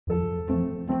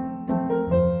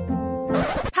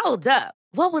Hold up.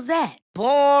 What was that?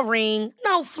 Boring.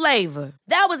 No flavor.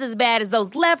 That was as bad as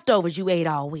those leftovers you ate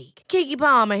all week. Keke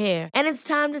Palmer here, and it's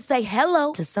time to say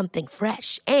hello to something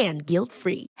fresh and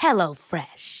guilt-free. Hello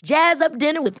Fresh. Jazz up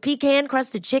dinner with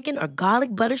pecan-crusted chicken or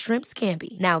garlic butter shrimp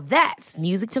scampi. Now that's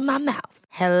music to my mouth.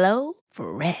 Hello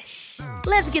Fresh.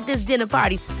 Let's get this dinner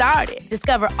party started.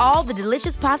 Discover all the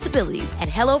delicious possibilities at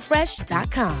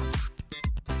hellofresh.com.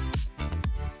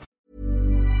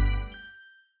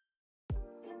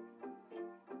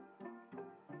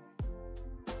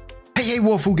 Hey,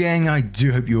 Waffle Gang, I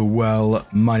do hope you're well.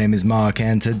 My name is Mark,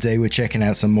 and today we're checking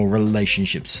out some more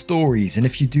relationship stories. And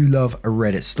if you do love a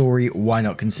Reddit story, why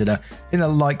not consider hitting a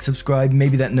like, subscribe,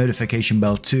 maybe that notification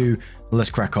bell too. Let's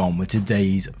crack on with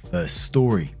today's first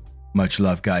story. Much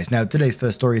love, guys. Now, today's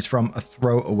first story is from a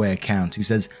throwaway account who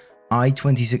says, I,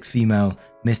 26 female,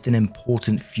 missed an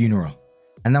important funeral.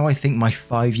 And now I think my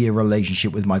 5-year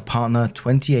relationship with my partner,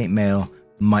 28 male,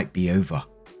 might be over.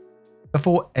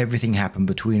 Before everything happened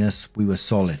between us, we were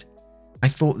solid. I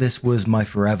thought this was my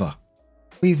forever.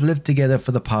 We've lived together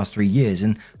for the past 3 years,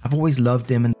 and I've always loved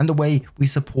him and the way we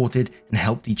supported and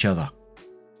helped each other.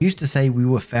 He used to say we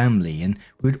were family and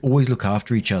we would always look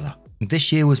after each other.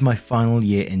 This year was my final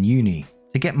year in uni.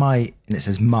 To get my, and it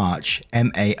says March,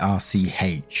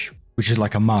 M-A-R-C-H, which is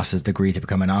like a master's degree to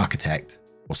become an architect.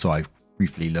 Or so I've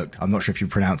briefly looked. I'm not sure if you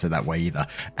pronounce it that way either.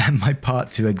 And my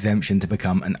Part 2 exemption to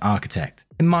become an architect.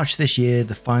 In March this year,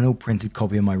 the final printed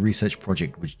copy of my research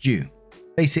project was due.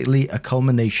 Basically, a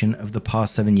culmination of the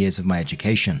past 7 years of my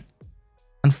education.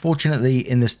 Unfortunately,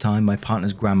 in this time, my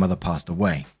partner's grandmother passed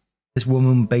away. This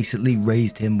woman basically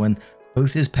raised him when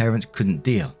both his parents couldn't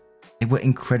deal. They were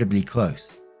incredibly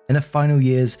close. In her final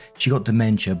years, she got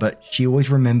dementia, but she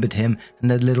always remembered him and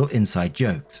their little inside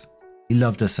jokes. He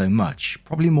loved her so much,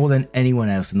 probably more than anyone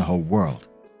else in the whole world.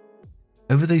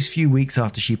 Over those few weeks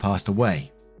after she passed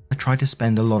away, I tried to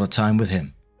spend a lot of time with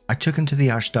him. I took him to the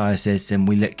Archdiocese and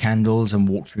we lit candles and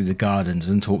walked through the gardens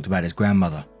and talked about his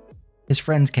grandmother. His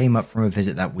friends came up from a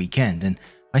visit that weekend and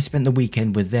I spent the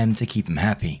weekend with them to keep him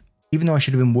happy, even though I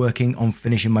should have been working on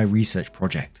finishing my research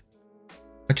project.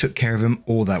 I took care of him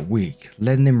all that week,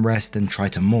 letting him rest and try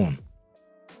to mourn.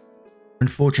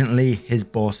 Unfortunately, his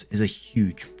boss is a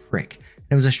huge prick.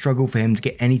 It was a struggle for him to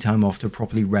get any time off to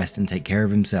properly rest and take care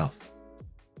of himself.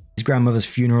 His grandmother's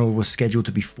funeral was scheduled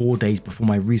to be 4 days before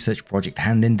my research project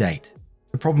hand-in date.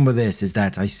 The problem with this is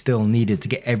that I still needed to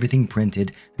get everything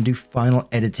printed and do final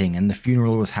editing, and the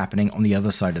funeral was happening on the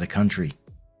other side of the country.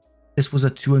 This was a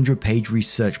 200-page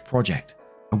research project.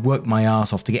 I worked my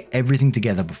ass off to get everything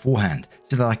together beforehand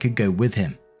so that I could go with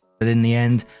him. But in the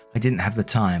end, I didn't have the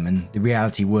time, and the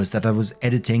reality was that I was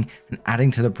editing and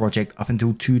adding to the project up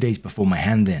until 2 days before my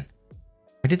hand-in.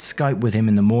 I did Skype with him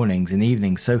in the mornings and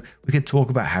evenings so we could talk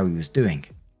about how he was doing.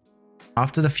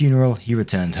 After the funeral, he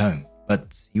returned home,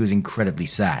 but he was incredibly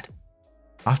sad.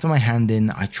 After my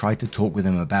hand-in, I tried to talk with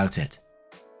him about it.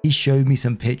 He showed me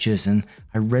some pictures and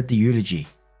I read the eulogy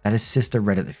that his sister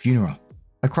read at the funeral.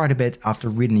 I cried a bit after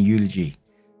reading the eulogy,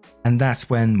 and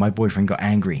that's when my boyfriend got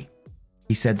angry.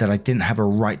 He said that I didn't have a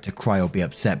right to cry or be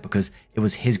upset because it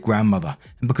was his grandmother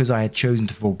and because I had chosen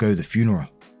to forego the funeral.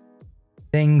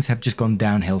 Things have just gone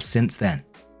downhill since then.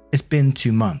 It's been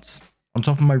 2 months. On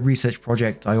top of my research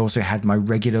project, I also had my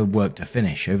regular work to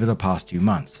finish over the past 2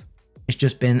 months. It's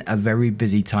just been a very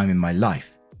busy time in my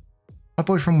life. My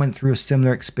boyfriend went through a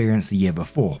similar experience the year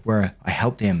before, where I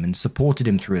helped him and supported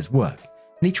him through his work,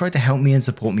 and he tried to help me and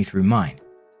support me through mine.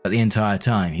 But the entire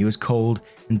time, he was cold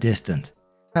and distant.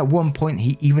 At one point,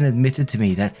 he even admitted to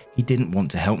me that he didn't want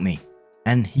to help me,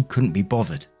 and he couldn't be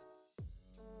bothered.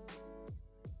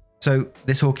 So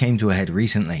this all came to a head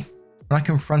recently, when I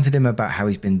confronted him about how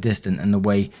he's been distant and the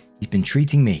way he's been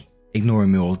treating me,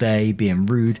 ignoring me all day, being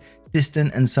rude,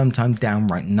 distant, and sometimes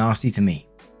downright nasty to me.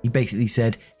 He basically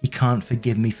said he can't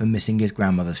forgive me for missing his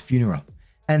grandmother's funeral,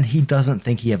 and he doesn't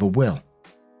think he ever will.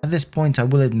 At this point, I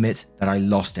will admit that I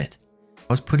lost it.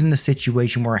 I was put in a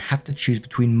situation where I had to choose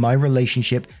between my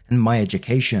relationship and my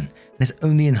education, and it's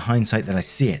only in hindsight that I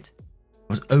see it.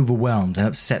 I was overwhelmed and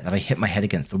upset that I hit my head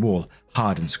against the wall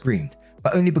hard and screamed,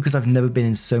 but only because I've never been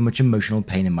in so much emotional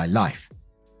pain in my life.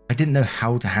 I didn't know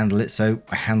how to handle it, so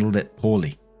I handled it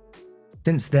poorly.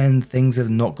 Since then, things have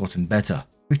not gotten better.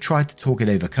 We've tried to talk it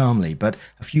over calmly, but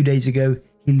a few days ago,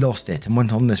 he lost it and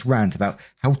went on this rant about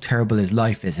how terrible his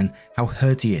life is and how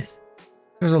hurt he is.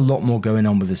 There was a lot more going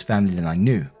on with his family than I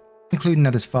knew, including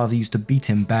that his father used to beat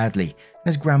him badly and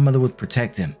his grandmother would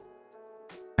protect him.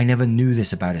 I never knew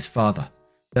this about his father,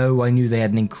 though I knew they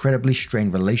had an incredibly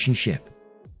strained relationship.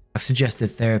 I've suggested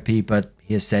therapy, but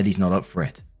he has said he's not up for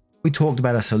it. We talked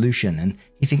about a solution, and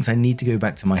he thinks I need to go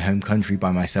back to my home country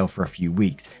by myself for a few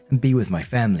weeks and be with my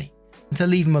family, and to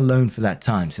leave him alone for that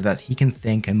time so that he can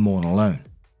think and mourn alone.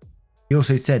 He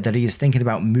also said that he is thinking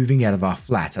about moving out of our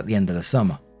flat at the end of the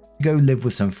summer to go live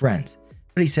with some friends,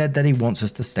 but he said that he wants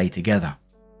us to stay together.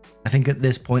 I think at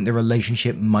this point the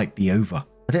relationship might be over.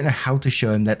 I don't know how to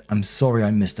show him that I'm sorry I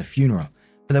missed a funeral,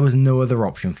 but there was no other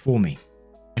option for me.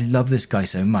 I love this guy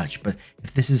so much, but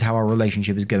if this is how our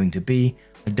relationship is going to be,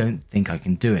 I don't think I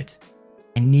can do it.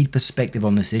 I need perspective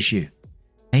on this issue.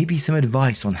 Maybe some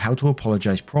advice on how to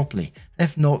apologize properly, and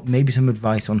if not, maybe some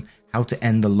advice on how to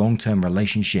end a long-term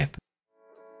relationship.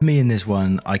 Me in this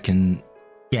one, I can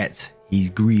get he's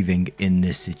grieving in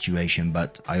this situation,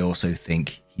 but I also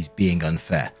think he's being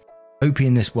unfair. OP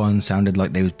in this one sounded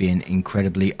like they was being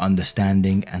incredibly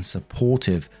understanding and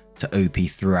supportive to OP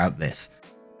throughout this.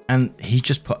 And he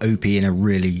just put OP in a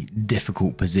really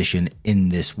difficult position in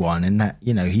this one, in that,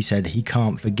 he said he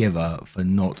can't forgive her for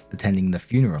not attending the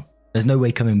funeral. There's no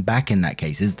way coming back in that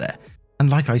case, is there? And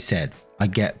like I said, I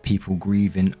get people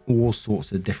grieve in all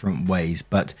sorts of different ways,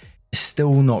 but it's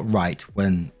still not right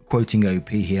when, quoting OP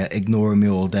here, ignoring me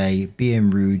all day, being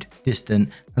rude, distant,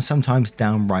 and sometimes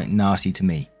downright nasty to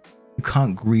me. You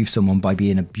can't grieve someone by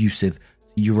being abusive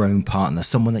to your own partner,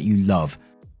 someone that you love.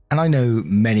 And I know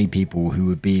many people who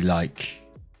would be like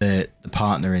the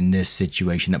partner in this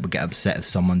situation that would get upset if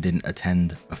someone didn't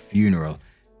attend a funeral.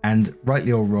 And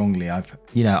rightly or wrongly,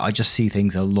 I just see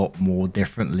things a lot more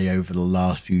differently over the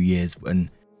last few years,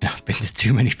 when I've been to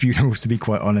too many funerals, to be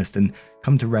quite honest, and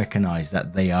come to recognize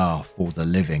that they are for the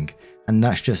living. And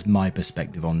that's just my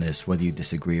perspective on this. Whether you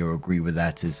disagree or agree with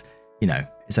that is,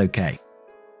 it's okay.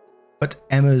 But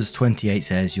Emma's 28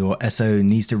 says your SO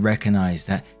needs to recognize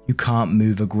that you can't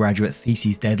move a graduate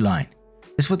thesis deadline.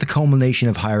 This was the culmination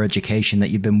of higher education that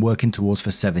you've been working towards for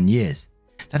 7 years.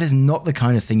 That is not the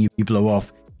kind of thing you blow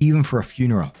off, even for a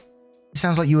funeral. It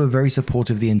sounds like you were very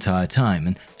supportive the entire time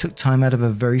and took time out of a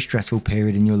very stressful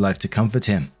period in your life to comfort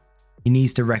him. He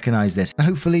needs to recognize this, and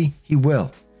hopefully he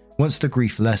will, once the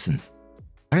grief lessens.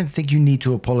 I don't think you need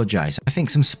to apologize. I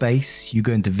think some space, you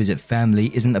going to visit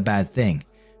family, isn't a bad thing.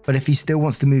 But if he still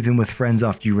wants to move in with friends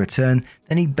after you return,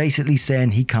 then he's basically saying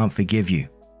he can't forgive you.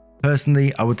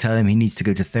 Personally, I would tell him he needs to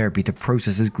go to therapy to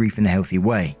process his grief in a healthy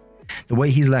way. The way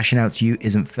he's lashing out to you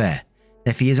isn't fair.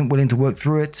 And if he isn't willing to work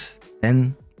through it,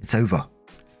 then it's over.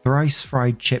 Thrice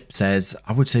Fried Chip says,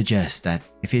 I would suggest that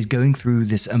if he's going through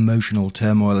this emotional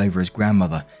turmoil over his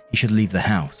grandmother, he should leave the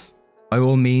house. By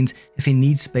all means, if he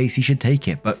needs space, he should take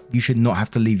it, but you should not have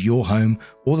to leave your home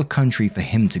or the country for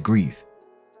him to grieve.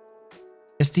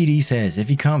 STD says, if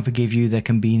he can't forgive you, there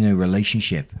can be no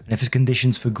relationship. And if his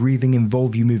conditions for grieving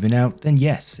involve you moving out, then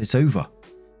yes, it's over.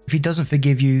 If he doesn't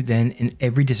forgive you, then in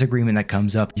every disagreement that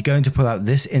comes up, he's going to pull out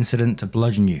this incident to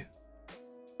bludgeon you.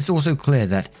 It's also clear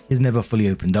that he's never fully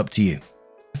opened up to you.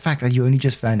 The fact that you only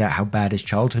just found out how bad his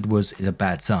childhood was is a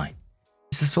bad sign.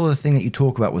 It's the sort of thing that you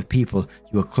talk about with people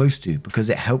you are close to because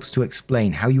it helps to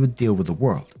explain how you would deal with the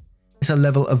world. It's a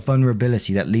level of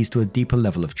vulnerability that leads to a deeper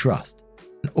level of trust.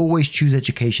 And always choose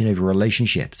education over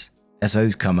relationships.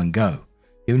 SOs come and go.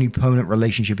 The only permanent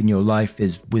relationship in your life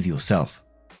is with yourself.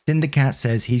 Cindercat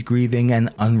says he's grieving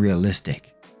and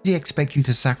unrealistic. Did he expect you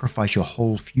to sacrifice your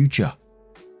whole future?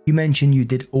 You mentioned you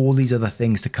did all these other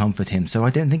things to comfort him, so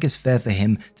I don't think it's fair for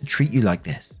him to treat you like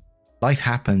this. Life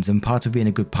happens, and part of being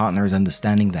a good partner is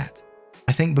understanding that.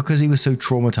 I think because he was so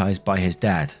traumatized by his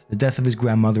dad, the death of his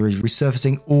grandmother is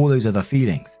resurfacing all those other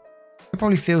feelings. It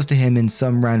probably feels to him in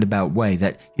some roundabout way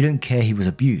that you don't care he was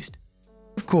abused.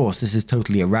 Of course, this is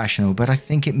totally irrational, but I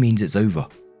think it means it's over.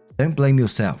 Don't blame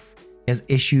yourself. He has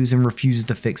issues and refuses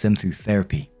to fix them through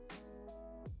therapy.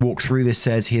 Walk Through This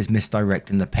says he is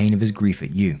misdirecting the pain of his grief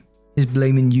at you. He's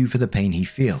blaming you for the pain he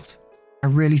feels. I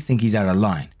really think he's out of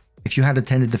line. If you had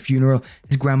attended the funeral,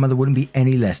 his grandmother wouldn't be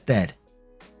any less dead.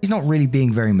 He's not really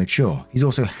being very mature. He's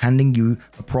also handing you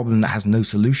a problem that has no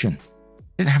solution.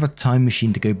 He didn't have a time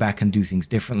machine to go back and do things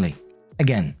differently.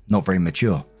 Again, not very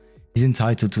mature. He's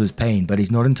entitled to his pain, but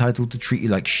he's not entitled to treat you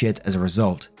like shit as a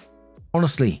result.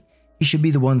 Honestly, he should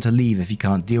be the one to leave if he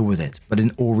can't deal with it, but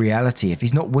in all reality, if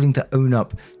he's not willing to own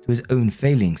up to his own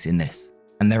failings in this,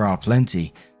 and there are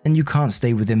plenty, then you can't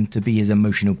stay with him to be his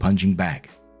emotional punching bag.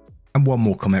 And one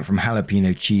more comment from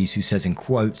Jalapeno Cheese, who says in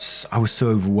quotes, I was so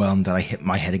overwhelmed that I hit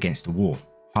my head against the wall,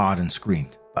 hard, and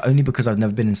screamed, but only because I've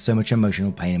never been in so much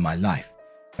emotional pain in my life.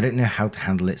 I didn't know how to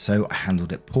handle it, so I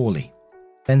handled it poorly.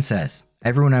 Then says,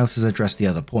 everyone else has addressed the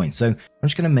other point, so I'm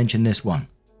just going to mention this one.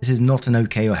 This is not an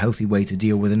okay or healthy way to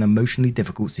deal with an emotionally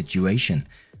difficult situation,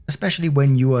 especially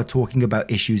when you are talking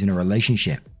about issues in a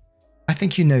relationship. I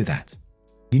think you know that.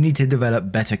 You need to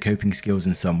develop better coping skills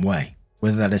in some way,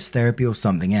 whether that is therapy or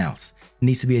something else. It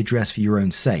needs to be addressed for your own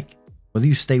sake. Whether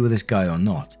you stay with this guy or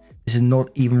not, this is not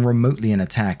even remotely an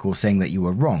attack or saying that you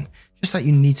were wrong, just that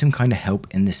you need some kind of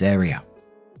help in this area.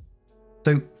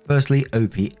 So firstly,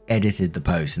 OP edited the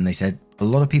post and they said, a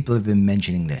lot of people have been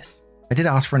mentioning this. I did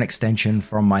ask for an extension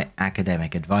from my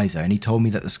academic advisor and he told me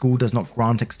that the school does not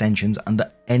grant extensions under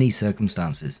any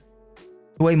circumstances.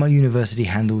 The way my university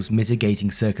handles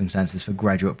mitigating circumstances for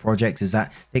graduate projects is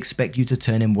that they expect you to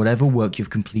turn in whatever work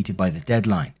you've completed by the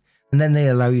deadline, and then they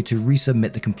allow you to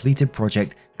resubmit the completed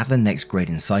project at the next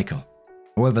grading cycle.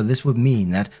 However, this would mean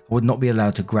that I would not be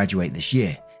allowed to graduate this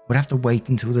year. I would have to wait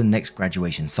until the next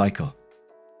graduation cycle.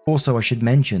 Also, I should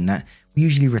mention that we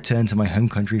usually return to my home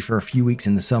country for a few weeks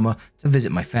in the summer to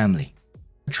visit my family.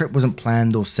 The trip wasn't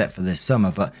planned or set for this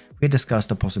summer, but we had discussed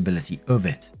the possibility of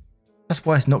it. That's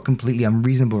why it's not completely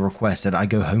unreasonable request that I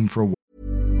go home for a while.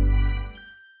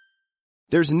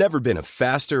 There's never been a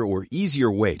faster or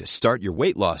easier way to start your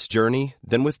weight loss journey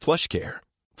than with PlushCare.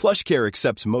 PlushCare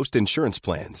accepts most insurance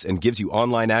plans and gives you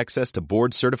online access to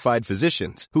board-certified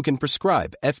physicians who can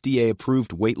prescribe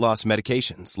FDA-approved weight loss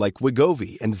medications like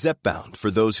Wegovy and Zepbound for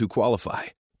those who qualify.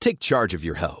 Take charge of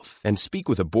your health and speak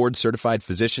with a board-certified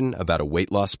physician about a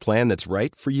weight loss plan that's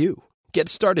right for you. Get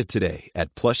started today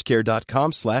at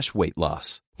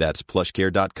plushcare.com/weightloss. That's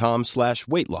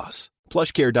plushcare.com/weightloss.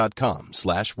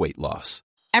 plushcare.com/weightloss.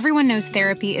 Everyone knows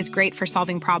therapy is great for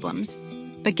solving problems,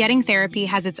 but getting therapy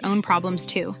has its own problems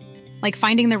too, like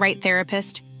finding the right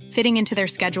therapist, fitting into their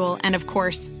schedule, and of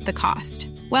course, the cost.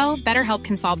 Well, BetterHelp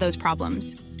can solve those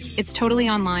problems. It's totally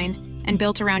online and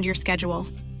built around your schedule.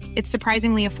 It's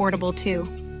surprisingly affordable too.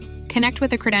 Connect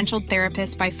with a credentialed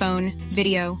therapist by phone,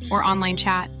 video, or online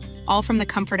chat, all from the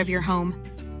comfort of your home.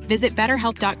 Visit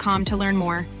BetterHelp.com to learn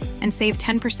more and save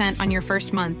 10% on your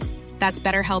first month. That's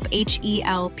BetterHelp,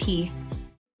 H-E-L-P.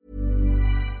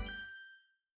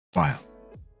 Wow.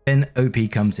 Then OP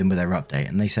comes in with their update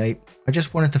and they say, I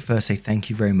just wanted to first say thank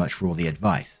you very much for all the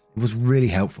advice. It was really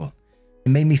helpful. It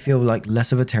made me feel like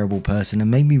less of a terrible person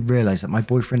and made me realize that my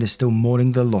boyfriend is still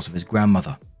mourning the loss of his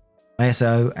grandmother. My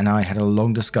SO and I had a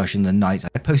long discussion the night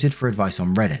I posted for advice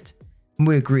on Reddit. And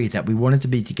we agreed that we wanted to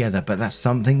be together, but that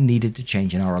something needed to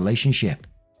change in our relationship.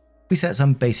 We set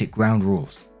some basic ground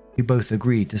rules. We both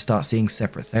agreed to start seeing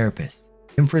separate therapists.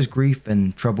 Him for his grief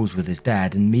and troubles with his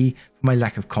dad, and me for my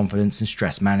lack of confidence and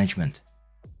stress management.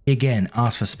 He again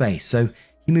asked for space, so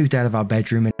he moved out of our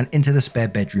bedroom and into the spare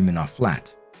bedroom in our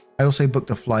flat. I also booked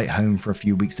a flight home for a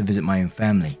few weeks to visit my own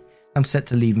family. I'm set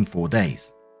to leave in 4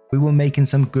 days. We were making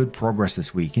some good progress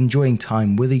this week, enjoying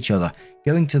time with each other,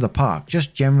 going to the park,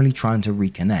 just generally trying to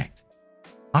reconnect.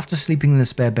 After sleeping in the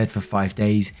spare bed for 5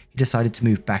 days, he decided to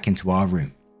move back into our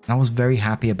room, and I was very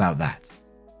happy about that.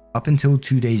 Up until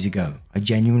 2 days ago, I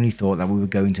genuinely thought that we were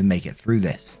going to make it through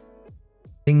this.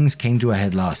 Things came to a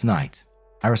head last night.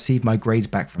 I received my grades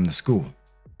back from the school.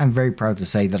 I'm very proud to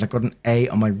say that I got an A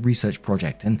on my research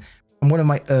project, and one of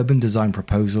my urban design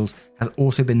proposals has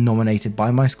also been nominated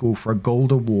by my school for a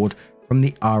gold award from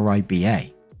the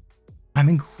RIBA. I'm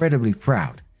incredibly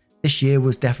proud. This year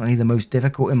was definitely the most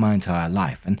difficult in my entire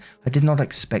life, and I did not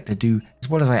expect to do as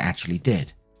well as I actually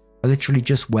did. I literally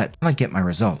just wept when I get my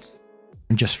results.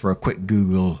 And just for a quick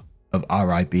Google of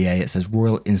RIBA, it says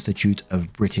Royal Institute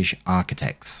of British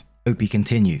Architects. OP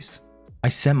continues. I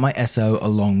sent my SO a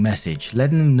long message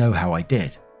letting him know how I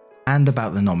did and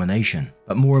about the nomination,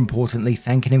 but more importantly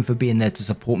thanking him for being there to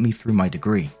support me through my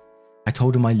degree. I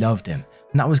told him I loved him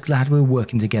and I was glad we were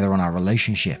working together on our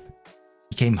relationship.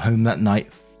 He came home that night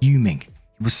fuming.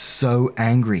 He was so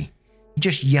angry. He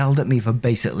just yelled at me for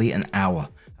basically an hour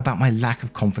about my lack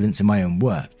of confidence in my own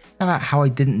work, and about how I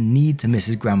didn't need to miss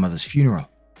his grandmother's funeral.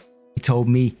 He told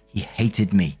me he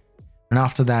hated me, and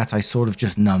after that I sort of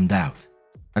just numbed out.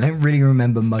 I don't really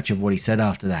remember much of what he said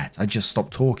after that. I just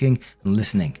stopped talking and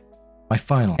listening. My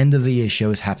final end of the year show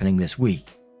is happening this week.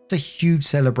 It's a huge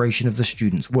celebration of the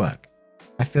students' work.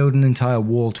 I filled an entire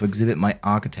wall to exhibit my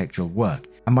architectural work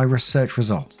and my research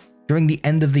results. During the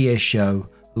end of the year show,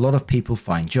 a lot of people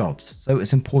find jobs, so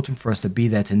it's important for us to be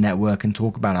there to network and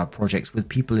talk about our projects with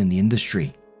people in the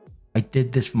industry. I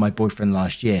did this for my boyfriend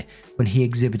last year when he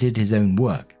exhibited his own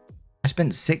work. I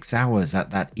spent 6 hours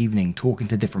at that evening talking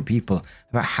to different people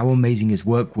about how amazing his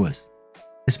work was.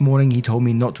 This morning he told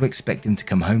me not to expect him to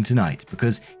come home tonight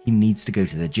because he needs to go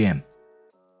to the gym.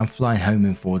 I'm flying home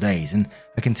in 4 days and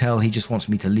I can tell he just wants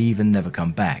me to leave and never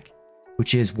come back,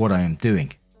 which is what I am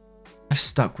doing. I've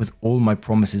stuck with all my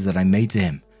promises that I made to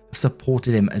him. I've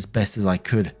supported him as best as I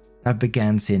could, and I've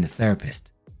began seeing a therapist.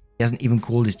 He hasn't even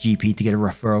called his GP to get a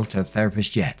referral to a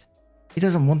therapist yet. He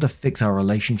doesn't want to fix our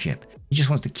relationship. He just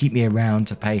wants to keep me around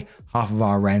to pay half of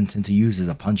our rent and to use as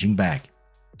a punching bag.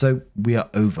 So we are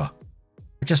over.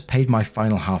 I just paid my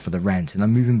final half of the rent and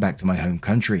I'm moving back to my home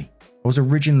country. I was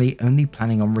originally only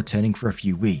planning on returning for a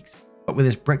few weeks, but with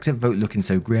this Brexit vote looking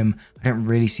so grim, I don't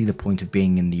really see the point of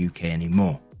being in the UK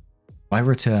anymore. Why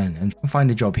return and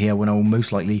find a job here when I will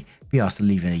most likely be asked to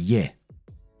leave in a year?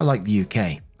 I like the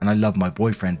UK and I love my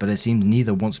boyfriend, but it seems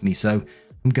neither wants me, so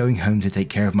I'm going home to take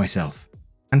care of myself.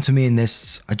 And to me in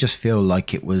this, I just feel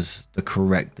like it was the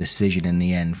correct decision in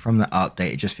the end. From the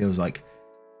update, it just feels like,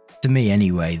 to me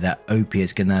anyway, that OP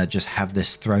is going to just have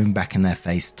this thrown back in their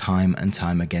face time and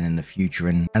time again in the future,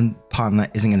 and partner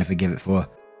isn't going to forgive it for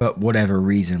whatever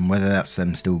reason, whether that's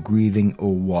them still grieving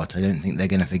or what. I don't think they're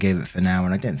going to forgive it for now,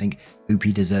 and I don't think OP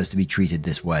deserves to be treated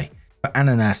this way. But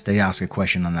Ananas, they ask a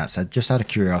question on that, said, just out of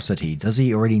curiosity, does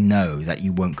he already know that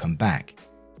you won't come back?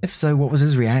 If so, what was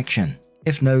his reaction?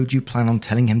 If no, do you plan on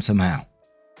telling him somehow?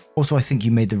 Also, I think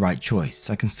you made the right choice.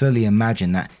 I can certainly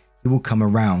imagine that he will come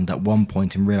around at one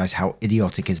point and realize how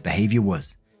idiotic his behavior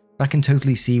was. But I can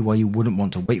totally see why you wouldn't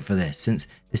want to wait for this, since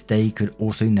this day could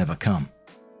also never come.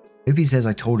 Opie says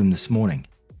I told him this morning.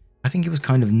 I think he was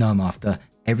kind of numb after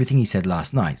everything he said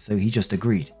last night, so he just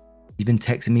agreed. He's been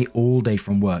texting me all day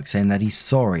from work saying that he's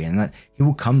sorry and that he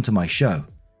will come to my show,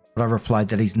 but I replied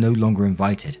that he's no longer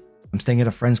invited. I'm staying at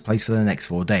a friend's place for the next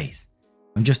 4 days.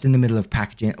 I'm just in the middle of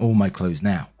packaging all my clothes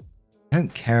now. I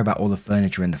don't care about all the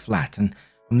furniture in the flat, and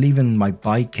I'm leaving my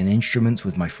bike and instruments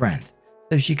with my friend,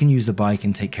 so she can use the bike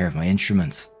and take care of my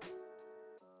instruments.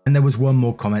 And there was one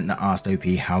more comment that asked OP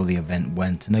how the event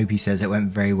went, and OP says it went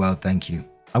very well, thank you.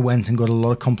 I went and got a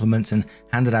lot of compliments and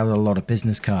handed out a lot of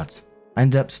business cards. I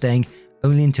ended up staying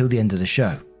only until the end of the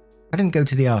show. I didn't go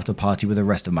to the after party with the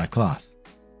rest of my class.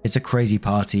 It's a crazy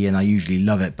party and I usually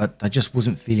love it, but I just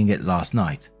wasn't feeling it last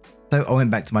night. So I went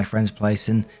back to my friend's place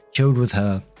and chilled with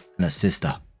her and her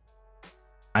sister.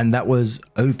 And that was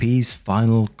OP's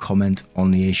final comment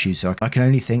on the issue, so I can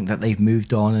only think that they've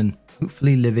moved on and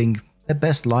hopefully living their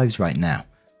best lives right now.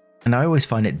 And I always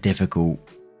find it difficult,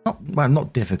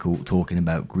 not difficult talking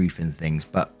about grief and things,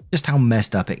 but just how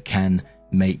messed up it can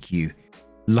make you.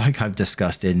 Like I've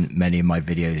discussed in many of my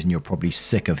videos, and you're probably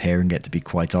sick of hearing it, to be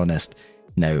quite honest.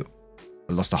 You know,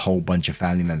 I lost a whole bunch of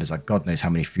family members. Like God knows how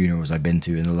many funerals I've been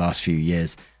to in the last few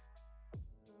years.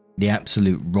 The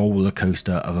absolute roller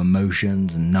coaster of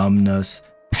emotions and numbness,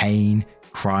 pain,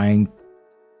 crying,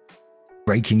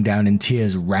 breaking down in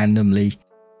tears randomly.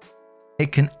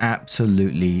 It can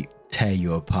absolutely tear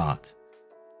you apart.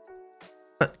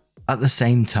 But at the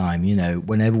same time, you know,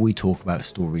 whenever we talk about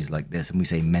stories like this and we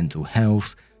say mental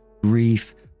health,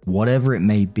 grief, whatever it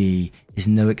may be, is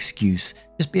no excuse.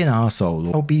 Just be an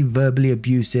arsehole or be verbally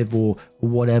abusive or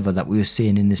whatever that we were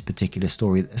seeing in this particular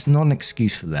story. There's not an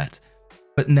excuse for that.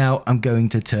 But now I'm going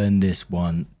to turn this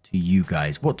one to you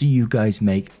guys. What do you guys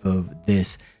make of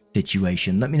this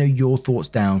situation? Let me know your thoughts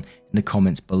down in the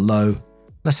comments below.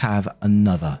 Let's have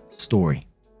another story.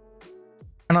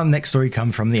 And our next story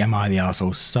comes from the Am I the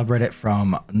Arsehole subreddit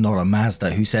from Not a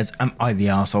Mazda, who says, am I the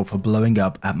arsehole for blowing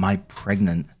up at my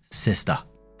pregnant sister?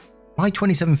 My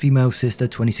 27 female sister,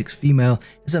 26 female,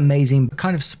 is amazing but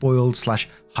kind of spoiled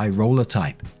 / high roller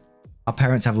type. Our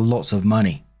parents have lots of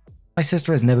money. My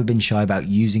sister has never been shy about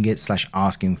using it /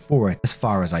 asking for it, as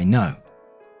far as I know.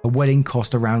 Her wedding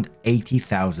cost around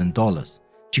 $80,000.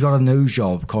 She got a nose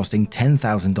job costing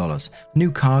 $10,000, a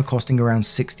new car costing around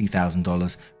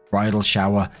 $60,000, bridal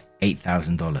shower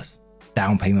 $8,000,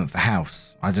 down payment for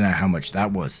house, I don't know how much that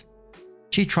was.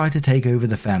 She tried to take over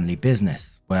the family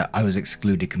business, where I was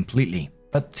excluded completely,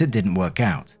 but it didn't work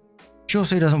out. She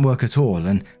also doesn't work at all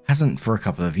and hasn't for a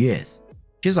couple of years.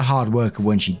 She's a hard worker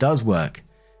when she does work.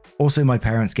 Also, my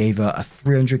parents gave her a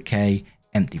 $300k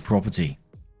empty property.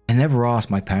 I never asked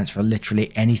my parents for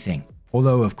literally anything,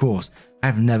 although of course I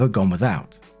have never gone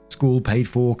without. School paid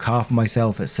for, car for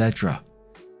myself, etc.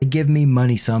 They give me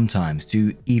money sometimes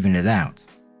to even it out.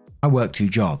 I work 2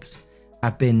 jobs.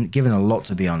 I've been given a lot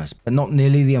to be honest, but not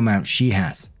nearly the amount she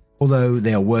has, although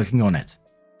they are working on it.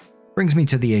 Brings me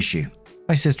to the issue.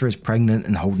 My sister is pregnant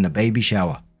and holding a baby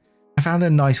shower. I found a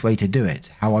nice way to do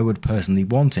it, how I would personally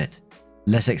want it.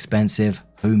 Less expensive,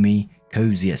 homey,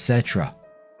 cozy, etc.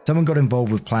 Someone got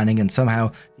involved with planning and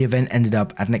somehow the event ended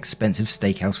up at an expensive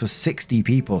steakhouse for 60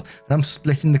 people and I'm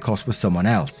splitting the cost with someone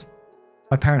else.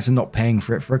 My parents are not paying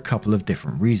for it for a couple of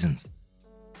different reasons.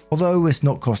 Although it's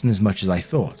not costing as much as I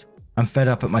thought, I'm fed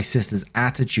up at my sister's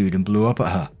attitude and blew up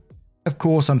at her. Of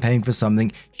course I'm paying for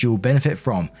something she will benefit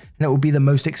from and it will be the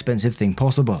most expensive thing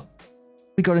possible.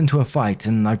 We got into a fight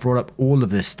and I brought up all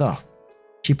of this stuff.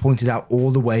 She pointed out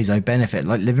all the ways I benefit,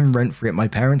 like living rent-free at my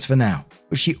parents' for now,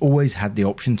 but she always had the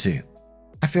option to.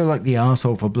 I feel like the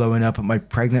arsehole for blowing up at my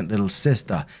pregnant little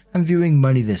sister and viewing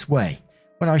money this way,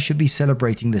 when I should be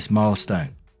celebrating this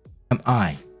milestone. Am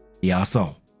I the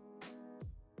arsehole?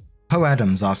 Poe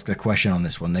Adams asked a question on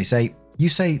this one. They say, you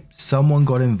say someone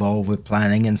got involved with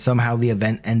planning and somehow the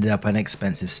event ended up at an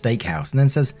expensive steakhouse, and then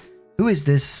says, who is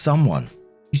this someone?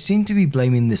 You seem to be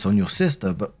blaming this on your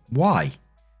sister, but why?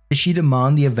 Did she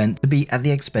demand the event to be at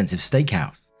the expensive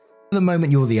steakhouse? For the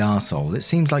moment you're the arsehole, it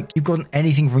seems like you've gotten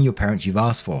anything from your parents you've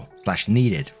asked for, /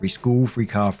 needed. Free school, free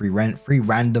car, free rent, free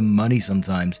random money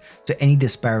sometimes, so any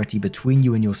disparity between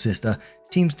you and your sister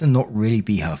seems to not really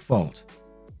be her fault.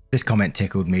 This comment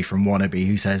tickled me from Wannabe,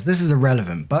 who says, this is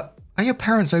irrelevant, but are your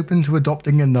parents open to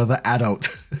adopting another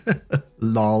adult?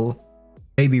 Lol.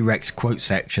 Baby Rex quotes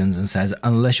sections and says,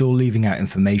 unless you're leaving out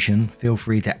information, feel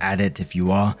free to add it if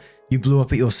you are. You blew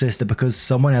up at your sister because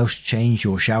someone else changed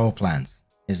your shower plans.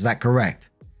 Is that correct?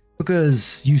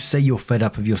 Because you say you're fed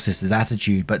up of your sister's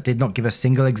attitude, but did not give a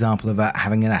single example of her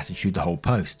having an attitude the whole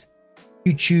post.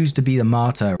 You choose to be the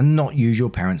martyr and not use your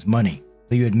parents' money.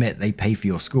 So you admit they pay for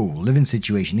your school, living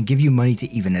situation, and give you money to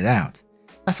even it out.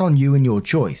 That's on you and your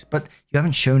choice, but you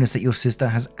haven't shown us that your sister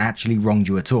has actually wronged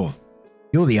you at all.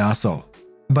 You're the arsehole.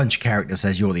 A bunch of character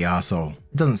says you're the arsehole.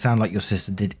 It doesn't sound like your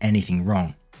sister did anything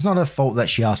wrong. It's not her fault that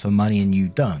she asked for money and you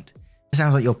don't. It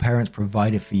sounds like your parents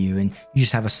provided for you and you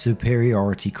just have a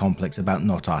superiority complex about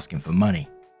not asking for money.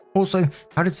 Also,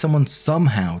 how did someone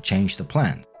somehow change the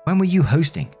plans? When were you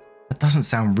hosting? That doesn't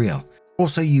sound real.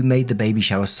 Also, you made the baby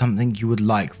shower something you would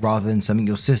like rather than something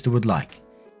your sister would like.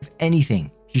 If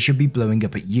anything, she should be blowing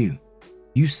up at you.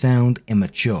 You sound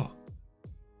immature.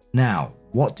 Now,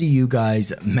 what do you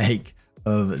guys make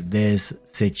of this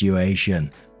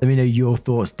situation? Let me know your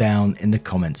thoughts down in the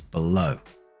comments below.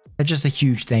 And just a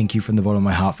huge thank you from the bottom of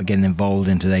my heart for getting involved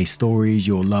in today's stories.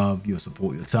 Your love, your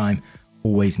support, your time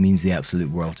always means the absolute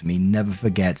world to me. Never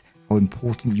forget how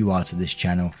important you are to this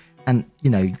channel. And,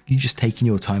 you just taking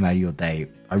your time out of your day.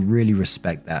 I really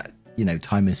respect that.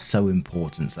 Time is so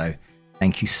important. So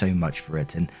thank you so much for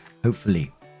it. And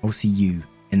hopefully I'll see you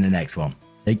in the next one.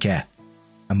 Take care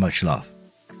and much love.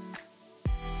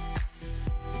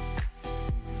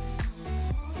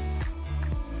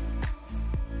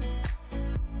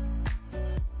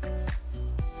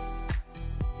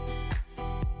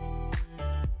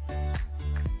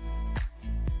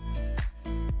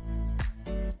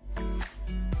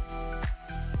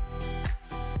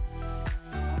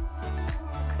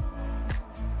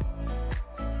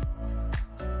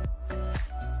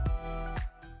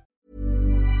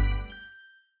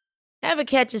 Ever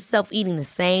catch yourself eating the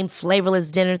same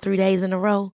flavorless dinner 3 days in a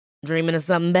row? Dreaming of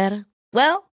something better?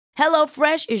 Well,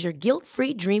 HelloFresh is your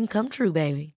guilt-free dream come true,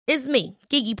 baby. It's me,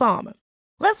 Keke Palmer.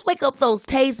 Let's wake up those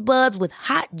taste buds with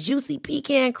hot, juicy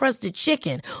pecan-crusted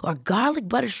chicken or garlic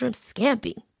butter shrimp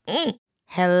scampi.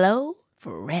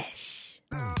 HelloFresh.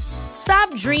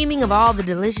 Stop dreaming of all the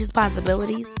delicious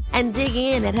possibilities and dig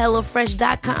in at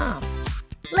HelloFresh.com.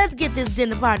 Let's get this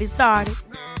dinner party started.